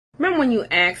Remember when you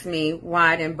asked me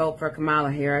why I didn't vote for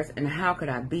Kamala Harris and how could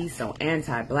I be so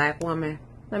anti-black woman?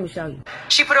 Let me show you.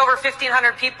 She put over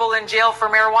 1,500 people in jail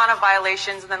for marijuana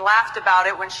violations and then laughed about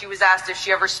it when she was asked if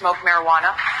she ever smoked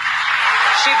marijuana.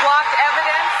 She blocked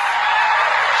evidence.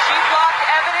 She blocked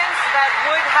evidence that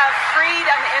would have freed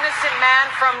an innocent man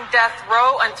from death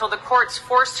row until the courts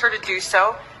forced her to do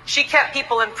so. She kept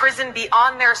people in prison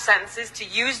beyond their sentences to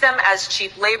use them as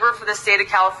cheap labor for the state of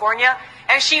California.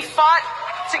 And she fought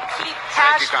to keep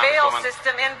cash bail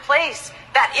system in place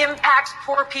that impacts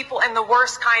poor people in the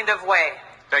worst kind of way.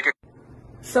 Thank you.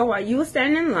 So while you were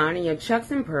standing in line in your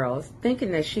Chucks and Pearls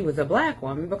thinking that she was a black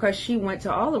woman because she went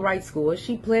to all the right schools,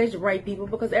 she pledged the right people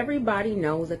because everybody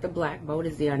knows that the black vote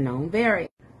is the unknown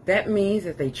variant. That means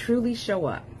that they truly show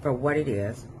up for what it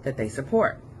is that they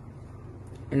support.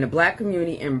 And the black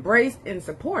community embraced and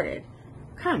supported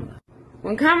Kamala.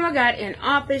 When Kamala got in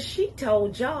office, she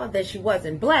told y'all that she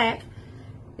wasn't black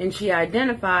and she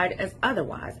identified as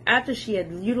otherwise. After she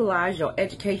had utilized your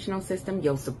educational system,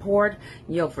 your support,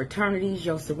 your fraternities,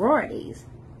 your sororities,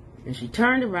 and she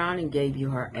turned around and gave you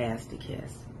her ass to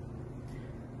kiss.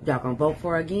 Y'all gonna vote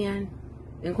for her again?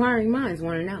 Inquiring minds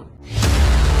want to know.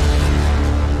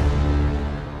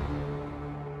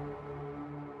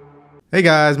 Hey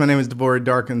guys, my name is Devory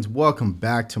Darkins. Welcome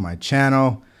back to my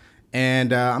channel.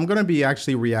 And I'm going to be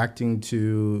actually reacting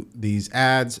to these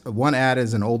ads. One ad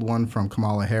is an old one from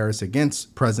Kamala Harris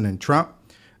against President Trump.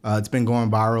 It's been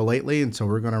going viral lately, and so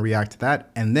we're going to react to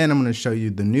that. And then I'm going to show you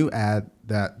the new ad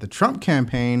that the Trump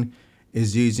campaign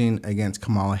is using against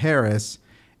Kamala Harris.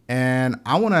 And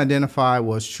I want to identify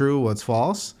what's true, what's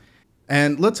false.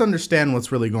 And let's understand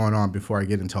what's really going on before I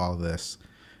get into all of this.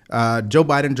 Joe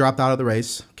Biden dropped out of the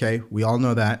race. Okay, we all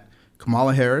know that.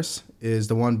 Kamala Harris is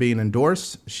the one being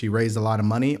endorsed. She raised a lot of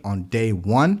money on day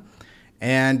one.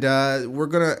 And we're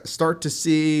going to start to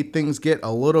see things get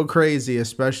a little crazy,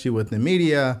 especially with the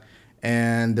media.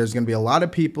 And there's going to be a lot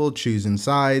of people choosing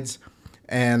sides.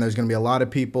 And there's going to be a lot of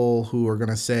people who are going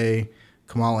to say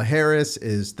Kamala Harris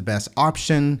is the best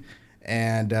option.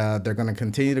 And they're going to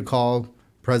continue to call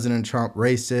President Trump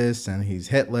racist, and he's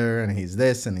Hitler, and he's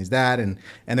this, and he's that. And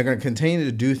they're going to continue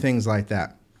to do things like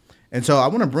that. And so I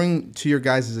want to bring to your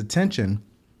guys' attention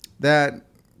that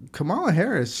Kamala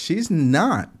Harris, she's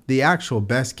not the actual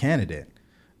best candidate.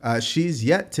 She's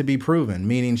yet to be proven,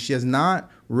 meaning she has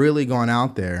not really gone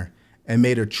out there and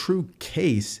made a true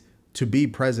case to be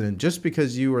president. Just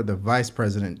because you are the vice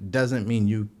president doesn't mean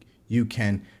you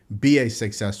can be a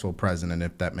successful president,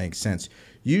 if that makes sense.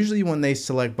 Usually when they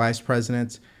select vice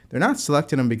presidents, they're not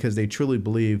selecting them because they truly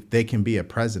believe they can be a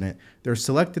president. They're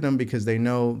selecting them because they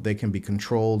know they can be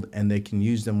controlled and they can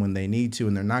use them when they need to,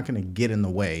 and they're not going to get in the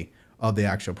way of the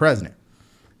actual president.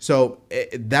 So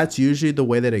that's usually the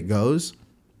way that it goes.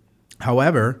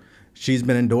 However, she's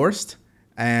been endorsed,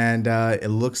 and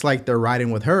it looks like they're riding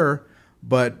with her.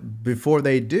 But before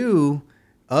they do,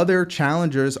 other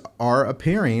challengers are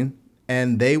appearing,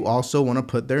 and they also want to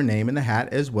put their name in the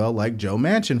hat as well, like Joe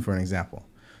Manchin, for an example.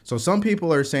 So some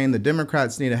people are saying the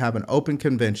Democrats need to have an open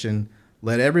convention,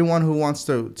 let everyone who wants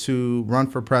to run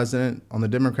for president on the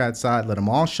Democrat side, let them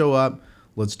all show up.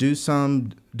 Let's do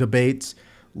some debates.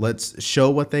 Let's show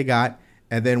what they got,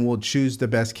 and then we'll choose the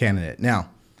best candidate.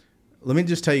 Now, let me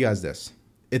just tell you guys this.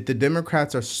 If the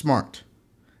Democrats are smart,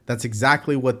 that's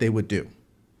exactly what they would do.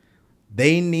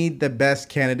 They need the best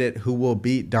candidate who will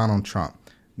beat Donald Trump,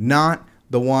 not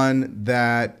the one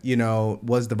that, you know,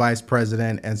 was the vice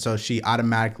president, and so she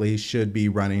automatically should be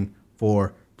running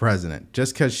for president.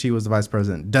 Just because she was the vice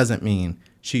president doesn't mean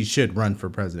she should run for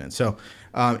president. So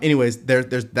anyways,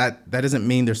 there's that doesn't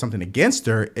mean there's something against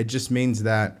her. It just means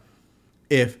that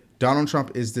if Donald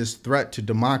Trump is this threat to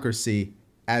democracy,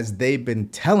 as they've been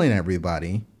telling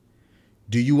everybody,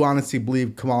 do you honestly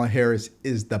believe Kamala Harris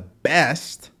is the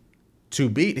best to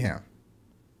beat him?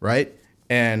 Right?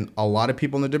 And a lot of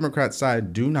people on the Democrat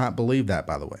side do not believe that,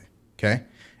 by the way. Okay.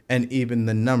 And even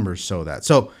the numbers show that.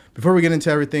 So before we get into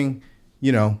everything,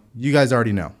 you know, you guys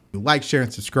already know. Like, share,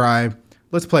 and subscribe.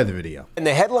 Let's play the video. And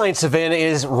the headline, Savannah,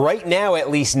 is right now at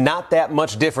least not that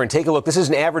much different. Take a look. This is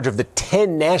an average of the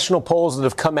 10 national polls that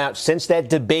have come out since that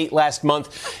debate last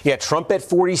month. Yeah, Trump at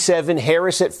 47,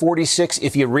 Harris at 46.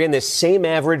 If you ran this same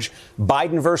average,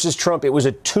 Biden versus Trump, it was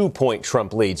a 2-point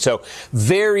Trump lead. So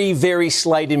very, very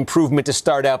slight improvement to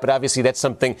start out. But obviously that's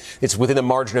something that's within the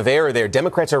margin of error there.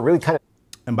 Democrats are really kind of.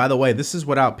 And by the way, this is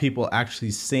without people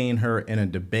actually seeing her in a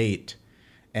debate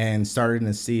and starting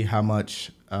to see how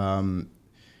much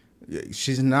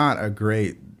she's not a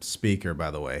great speaker,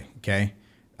 by the way. Okay.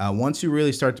 Once you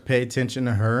really start to pay attention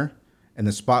to her and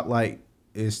the spotlight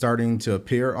is starting to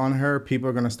appear on her, people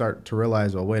are going to start to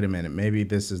realize, well, wait a minute, maybe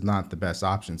this is not the best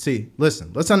option. See,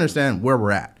 listen, let's understand where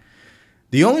we're at.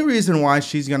 The only reason why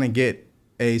she's going to get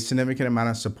a significant amount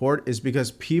of support is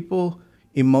because people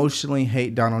emotionally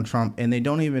hate Donald Trump and they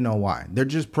don't even know why. They're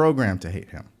just programmed to hate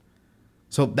him.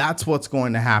 So that's what's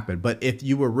going to happen. But if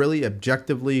you were really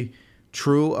objectively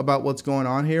true about what's going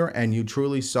on here and you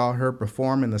truly saw her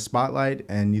perform in the spotlight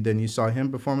and then you saw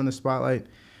him perform in the spotlight,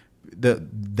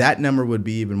 that number would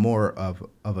be even more of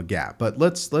a gap. But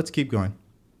let's keep going.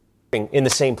 In the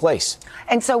same place.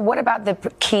 And so what about the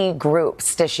key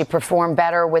groups? Does she perform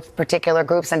better with particular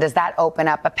groups? And does that open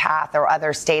up a path or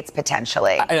other states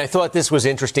potentially? And I thought this was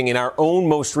interesting. In our own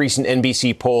most recent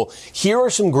NBC poll, here are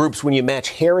some groups when you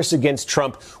match Harris against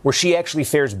Trump where she actually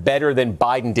fares better than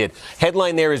Biden did.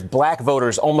 Headline there is black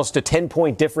voters, almost a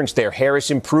 10-point difference there.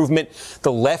 Harris improvement.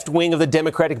 The left wing of the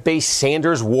Democratic base,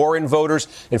 Sanders, Warren voters,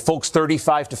 and folks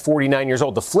 35 to 49 years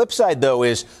old. The flip side, though,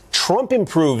 is Trump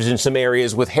improves in some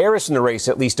areas with Harris in the race,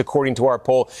 at least according to our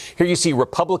poll. Here you see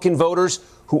Republican voters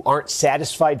who aren't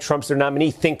satisfied Trump's their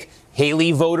nominee. Think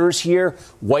Haley voters here,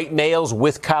 white males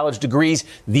with college degrees.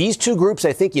 These two groups,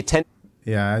 I think you tend.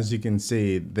 Yeah, as you can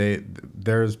see,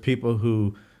 there's people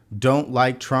who don't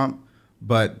like Trump,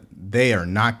 but they are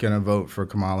not going to vote for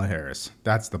Kamala Harris.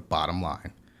 That's the bottom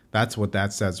line. That's what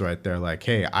that says right there. Like,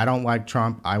 hey, I don't like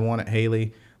Trump. I want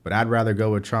Haley, but I'd rather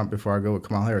go with Trump before I go with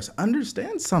Kamala Harris.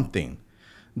 Understand something.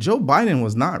 Joe Biden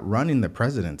was not running the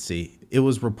presidency. It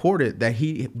was reported that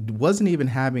he wasn't even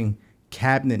having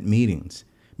cabinet meetings,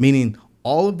 meaning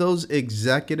all of those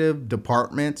executive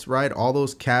departments, right? All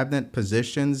those cabinet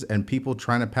positions and people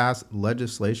trying to pass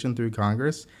legislation through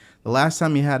Congress. The last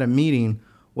time he had a meeting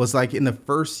was like in the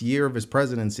first year of his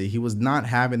presidency. He was not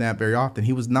having that very often.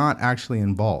 He was not actually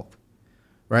involved,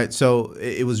 right? So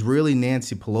it was really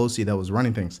Nancy Pelosi that was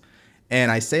running things.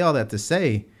 And I say all that to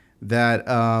say that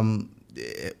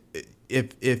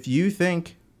if you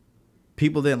think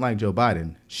people didn't like Joe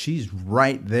Biden, she's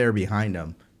right there behind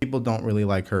him. People don't really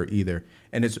like her either.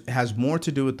 And it has more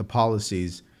to do with the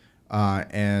policies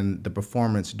and the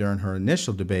performance during her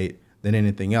initial debate than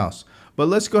anything else. But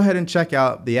let's go ahead and check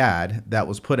out the ad that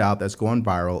was put out that's going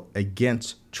viral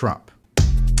against Trump.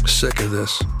 Sick of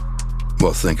this?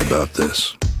 Well, think about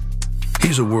this.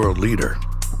 He's a world leader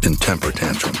in temper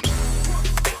tantrums.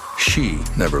 She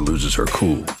never loses her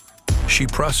cool. She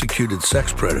prosecuted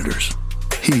sex predators.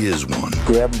 He is one.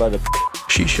 Grab him by the...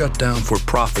 She shut down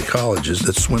for-profit colleges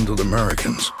that swindled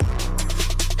Americans.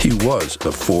 He was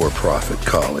a for-profit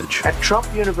college. At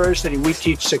Trump University, we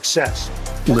teach success.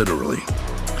 Literally.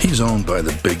 He's owned by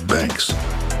the big banks.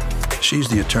 She's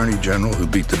the attorney general who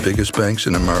beat the biggest banks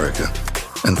in America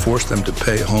and forced them to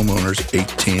pay homeowners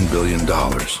 $18 billion.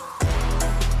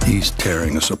 He's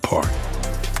tearing us apart.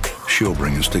 She'll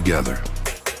bring us together.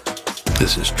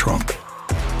 This is Trump.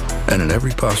 And in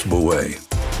every possible way,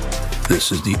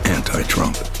 this is the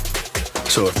anti-Trump.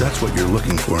 So if that's what you're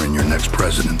looking for in your next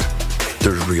president,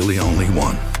 there's really only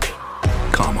one.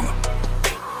 Kamala.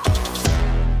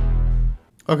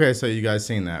 Okay, so you guys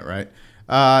seen that, right?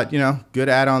 Good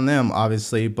ad on them,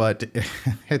 obviously, but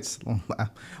it's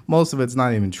most of it's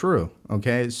not even true.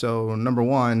 Okay, so number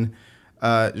one,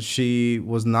 she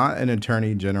was not an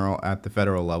attorney general at the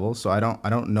federal level, so I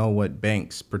don't know what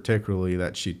banks particularly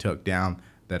that she took down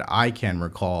that I can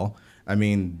recall. I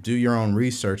mean, do your own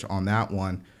research on that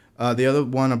one. The other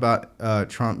one about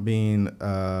Trump being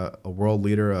a world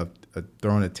leader of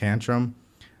throwing a tantrum,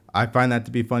 I find that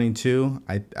to be funny too.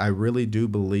 I really do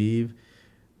believe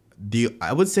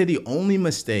I would say the only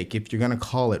mistake, if you're going to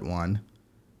call it one,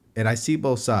 and I see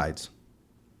both sides,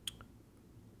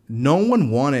 no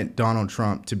one wanted Donald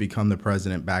Trump to become the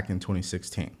president back in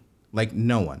 2016. Like,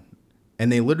 no one.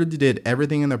 And they literally did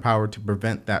everything in their power to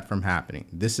prevent that from happening.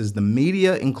 This is the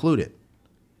media included.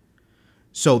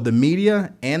 So the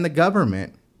media and the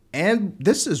government, and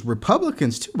this is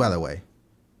Republicans too, by the way.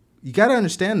 You got to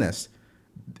understand this.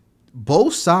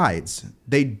 Both sides,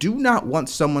 they do not want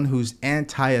someone who's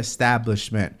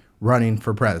anti-establishment running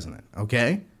for president,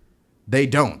 okay? They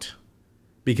don't,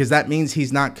 because that means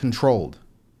he's not controlled.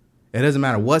 It doesn't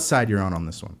matter what side you're on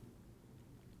this one.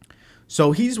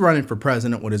 So he's running for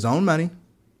president with his own money,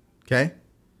 okay?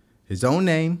 His own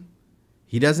name.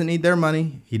 He doesn't need their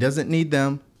money. He doesn't need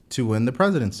them to win the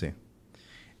presidency.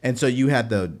 And so you had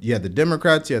the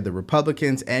Democrats, you had the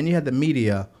Republicans, and you had the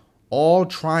media all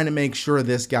trying to make sure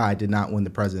this guy did not win the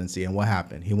presidency. And what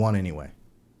happened? He won anyway.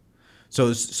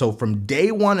 So from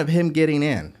day one of him getting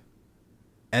in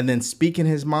and then speaking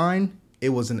his mind, it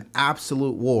was an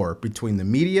absolute war between the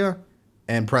media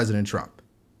and President Trump.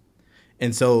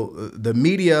 And so the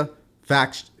media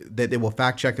they will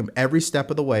fact check him every step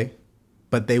of the way,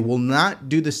 but they will not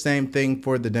do the same thing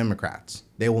for the Democrats.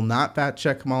 They will not fact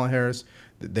check Kamala Harris.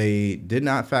 They did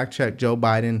not fact check Joe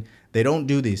Biden. They don't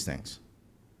do these things.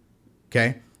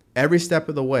 Okay? Every step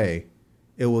of the way,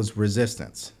 it was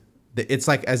resistance. It's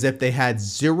like as if they had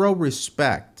zero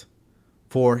respect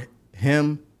for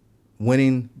him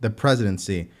winning the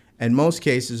presidency. In most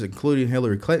cases, including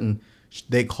Hillary Clinton,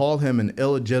 they called him an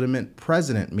illegitimate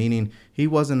president, meaning he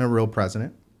wasn't a real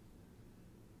president.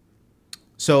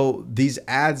 So these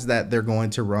ads that they're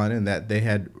going to run and that they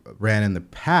had ran in the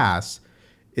past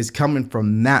is coming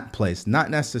from that place, not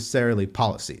necessarily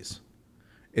policies.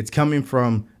 It's coming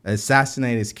from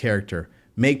assassinate his character,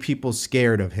 make people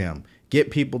scared of him,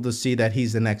 get people to see that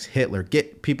he's the next Hitler,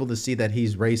 get people to see that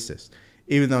he's racist,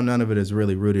 even though none of it is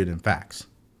really rooted in facts.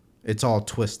 It's all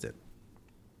twisted.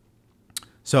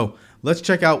 So let's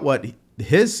check out what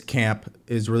his camp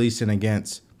is releasing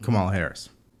against Kamala Harris.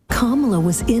 Kamala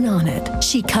was in on it.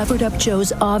 She covered up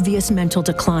Joe's obvious mental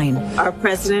decline. Our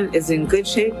president is in good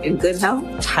shape, in good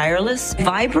health, tireless,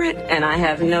 vibrant, and I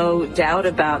have no doubt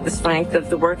about the strength of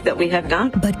the work that we have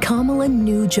done. But Kamala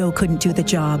knew Joe couldn't do the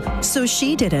job, so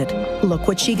she did it. Look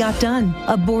what she got done.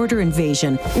 A border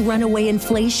invasion, runaway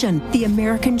inflation, the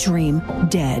American dream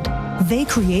dead. They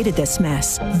created this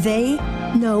mess.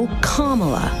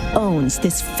 Kamala owns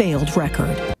this failed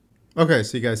record. Okay,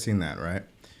 so you guys seen that, right?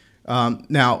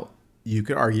 Now, you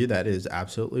could argue that is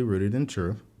absolutely rooted in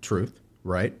truth,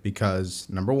 right? Because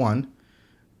number one,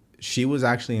 she was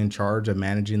actually in charge of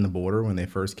managing the border when they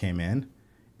first came in,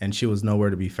 and she was nowhere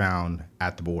to be found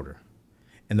at the border.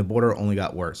 And the border only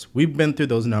got worse. We've been through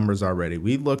those numbers already.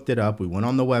 We looked it up. We went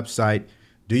on the website.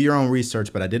 Do your own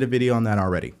research, but I did a video on that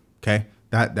already, okay?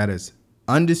 That is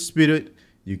undisputed.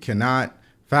 You cannot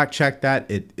fact check that.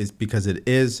 It is because it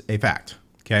is a fact,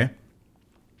 okay?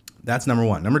 That's number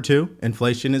one. Number two,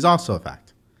 inflation is also a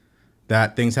fact.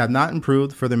 That things have not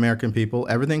improved for the American people.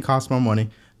 Everything costs more money.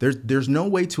 There's no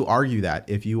way to argue that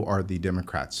if you are the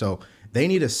Democrats. So they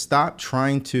need to stop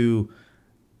trying to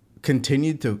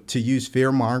continue to use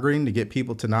fear mongering to get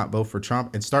people to not vote for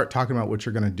Trump and start talking about what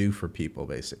you're going to do for people,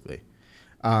 basically.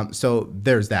 So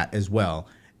there's that as well.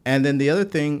 And then the other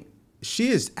thing, she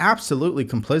is absolutely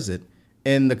complicit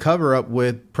in the cover up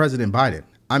with President Biden.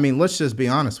 I mean, let's just be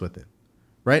honest with it.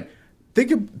 Right?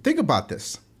 Think about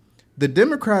this. The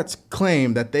Democrats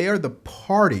claim that they are the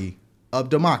party of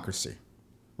democracy,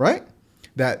 right?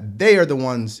 That they are the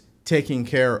ones taking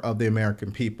care of the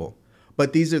American people.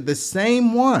 But these are the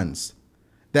same ones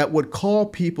that would call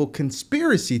people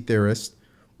conspiracy theorists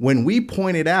when we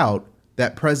pointed out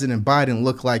that President Biden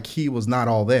looked like he was not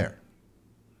all there,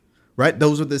 right?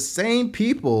 Those are the same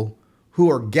people who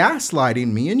are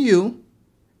gaslighting me and you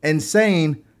and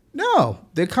saying, no,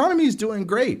 the economy is doing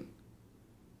great,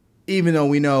 even though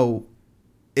we know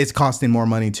it's costing more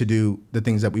money to do the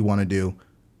things that we want to do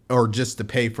or just to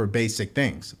pay for basic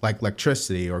things like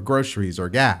electricity or groceries or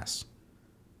gas.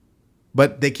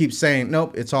 But they keep saying,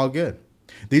 nope, it's all good.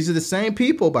 These are the same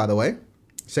people, by the way,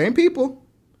 same people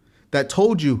that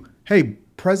told you, hey,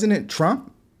 President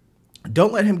Trump,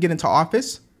 don't let him get into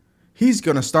office. He's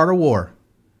going to start a war.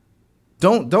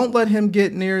 Don't let him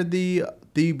get near the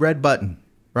red button.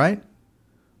 Right?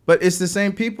 But it's the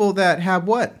same people that have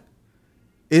what?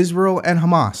 Israel and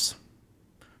Hamas,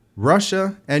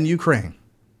 Russia and Ukraine,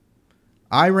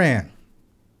 Iran.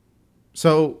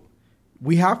 So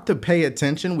we have to pay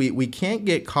attention. We can't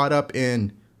get caught up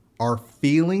in our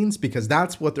feelings because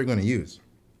that's what they're going to use.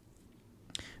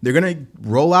 They're going to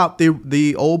roll out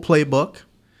the old playbook.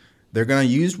 They're going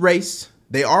to use race.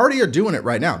 They already are doing it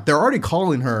right now. They're already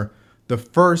calling her the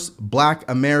first Black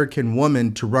American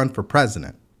woman to run for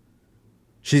president.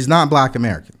 She's not Black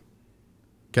American,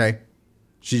 okay?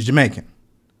 She's Jamaican.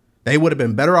 They would have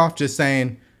been better off just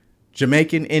saying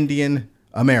Jamaican, Indian,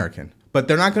 American. But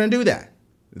they're not going to do that.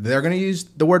 They're going to use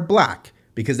the word Black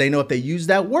because they know if they use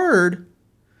that word,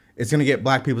 it's going to get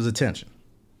Black people's attention,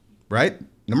 right?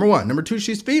 Number one. Number two,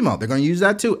 she's female. They're going to use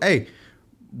that too. Hey,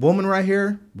 woman right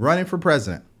here running for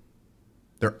president.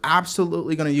 They're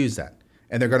absolutely going to use that.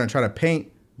 And they're going to try to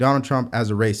paint Donald Trump as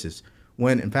a racist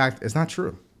when, in fact, it's not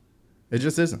true. It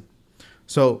just isn't.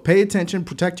 So pay attention,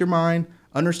 protect your mind,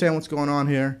 understand what's going on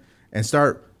here, and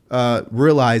start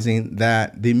realizing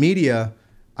that the media,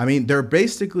 I mean, they're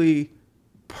basically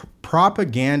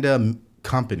propaganda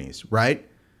companies, right?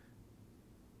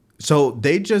 So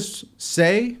they just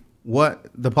say what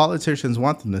the politicians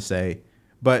want them to say,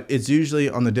 but it's usually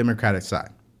on the Democratic side.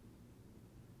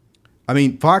 I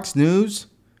mean, Fox News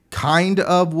kind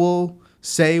of will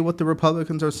say what the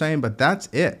Republicans are saying, but that's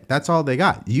it. That's all they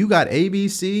got. You got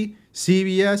ABC,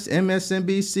 CBS,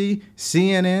 MSNBC,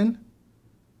 CNN.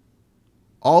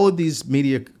 All of these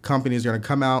media companies are going to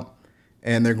come out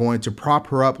and they're going to prop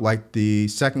her up like the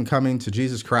second coming to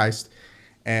Jesus Christ.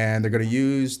 And they're going to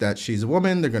use that she's a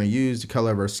woman. They're going to use the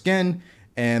color of her skin.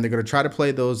 And they're going to try to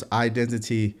play those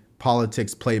identity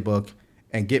politics playbook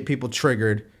and get people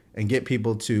triggered and get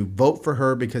people to vote for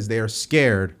her because they are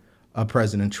scared of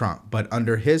President Trump. But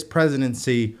under his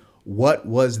presidency, what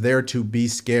was there to be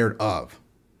scared of?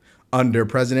 Under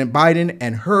President Biden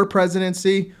and her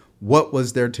presidency, what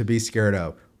was there to be scared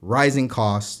of? Rising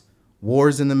costs,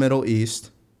 wars in the Middle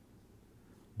East,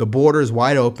 the border is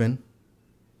wide open,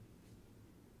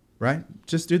 right?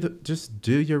 Just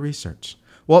do your research.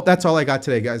 Well, that's all I got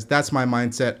today, guys. That's my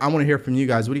mindset. I want to hear from you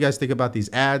guys. What do you guys think about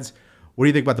these ads? What do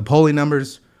you think about the polling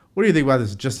numbers? What do you think about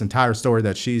this just entire story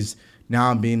that she's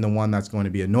now being the one that's going to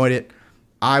be anointed?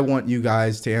 I want you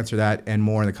guys to answer that and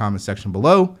more in the comment section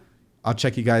below. I'll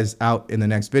check you guys out in the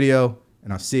next video,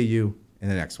 and I'll see you in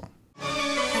the next one.